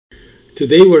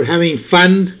Today we're having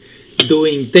fun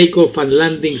doing takeoff and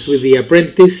landings with the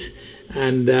Apprentice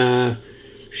and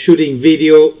shooting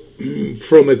video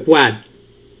from a quad.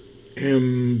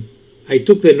 I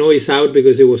took the noise out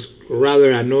because it was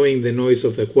rather annoying, the noise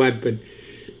of the quad, but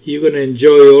you're going to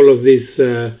enjoy all of these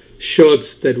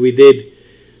shots that we did,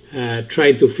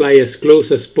 trying to fly as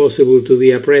close as possible to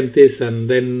the Apprentice and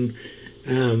then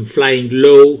flying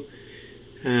low,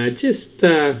 just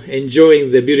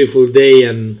enjoying the beautiful day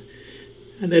and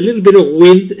a little bit of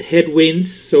wind,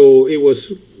 headwinds, so it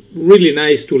was really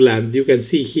nice to land. You can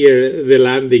see here the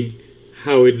landing,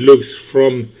 how it looks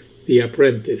from the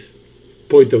Apprentice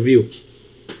point of view.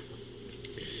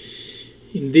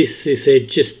 And this is a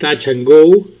just touch and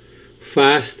go,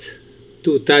 fast,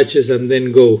 2 touches and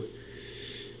then go,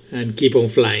 and keep on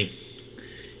flying.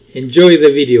 Enjoy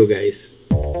the video, guys.